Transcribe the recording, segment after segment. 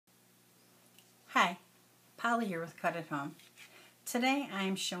Polly here with Cut at Home. Today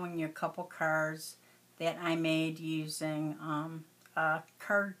I'm showing you a couple cards that I made using a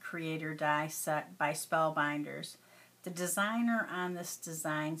card creator die set by Spellbinders. The designer on this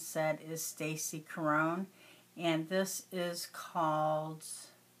design set is Stacy Carone, and this is called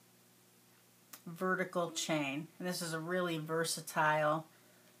Vertical Chain. And this is a really versatile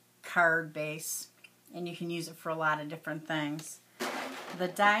card base, and you can use it for a lot of different things. The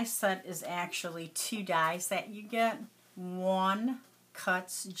die set is actually 2 dies that you get. One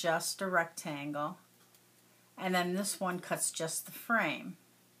cuts just a rectangle, and then this one cuts just the frame.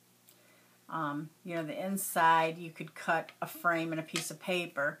 The inside you could cut a frame and a piece of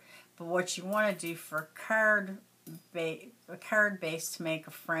paper, but what you want to do for a card base to make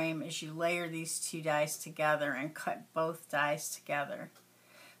a frame is you layer these 2 dies together and cut both dies together.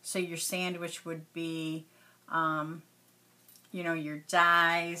 So your sandwich would be your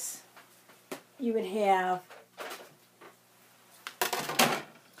dies. You would have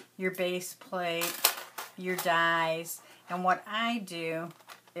your base plate, your dies, and what I do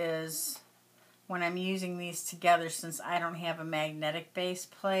is when I'm using these together, since I don't have a magnetic base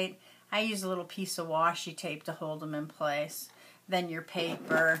plate, I use a little piece of washi tape to hold them in place. Then your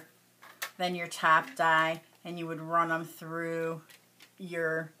paper, then your top die, and you would run them through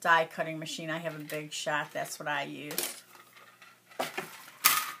your die cutting machine. I have a Big Shot, that's what I use.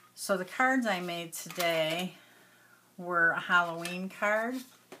 So the cards I made today were a Halloween card,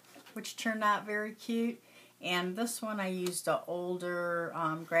 which turned out very cute, and this one I used an older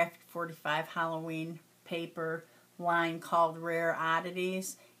Graphic 45 Halloween paper line called Rare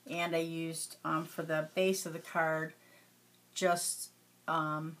Oddities, and I used for the base of the card just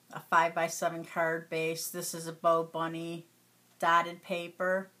a 5x7 card base. This is a Bow Bunny dotted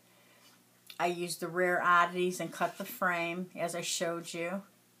paper. I used the Rare Oddities and cut the frame as I showed you,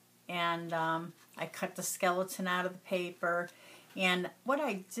 and I cut the skeleton out of the paper. And what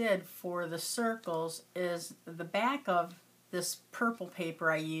I did for the circles is the back of this purple paper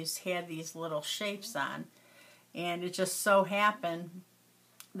I used had these little shapes on, and it just so happened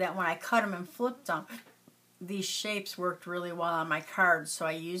that when I cut them and flipped them, these shapes worked really well on my cards, so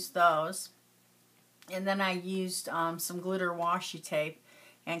I used those. And then I used some glitter washi tape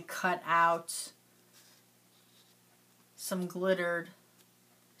and cut out some glittered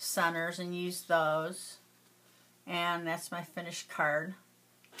centers and used those. And that's my finished card.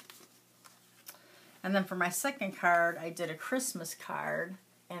 And then for my second card, I did a Christmas card,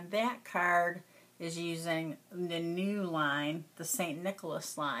 and that card is using the new line, the St.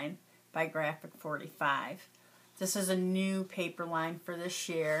 Nicholas line by Graphic 45. This is a new paper line for this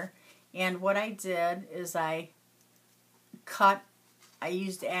year, and what I did is I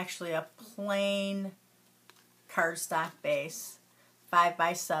used actually a plain cardstock base,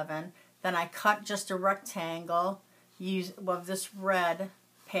 5x7. Then I cut just a rectangle of this red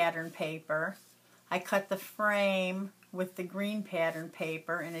pattern paper. I cut the frame with the green pattern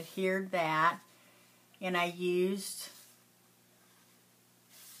paper and adhered that. And I used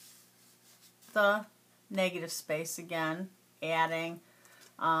the negative space again, adding,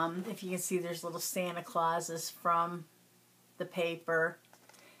 if you can see, there's little Santa Clauses from the paper.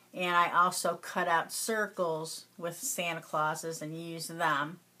 And I also cut out circles with Santa Clauses and used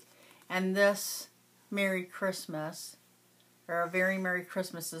them. And this Merry Christmas, or a Very Merry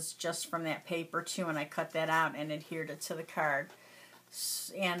Christmas, is just from that paper too, and I cut that out and adhered it to the card.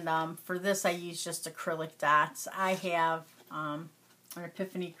 And for this I used just acrylic dots. I have an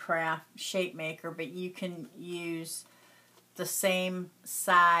Epiphany Craft shape maker, but you can use the same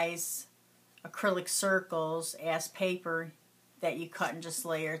size acrylic circles as paper that you cut and just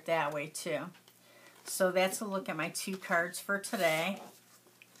layer it that way too. So that's a look at my 2 cards for today.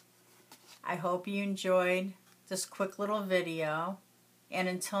 I hope you enjoyed this quick little video, and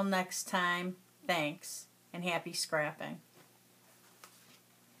until next time, thanks and happy scrapping.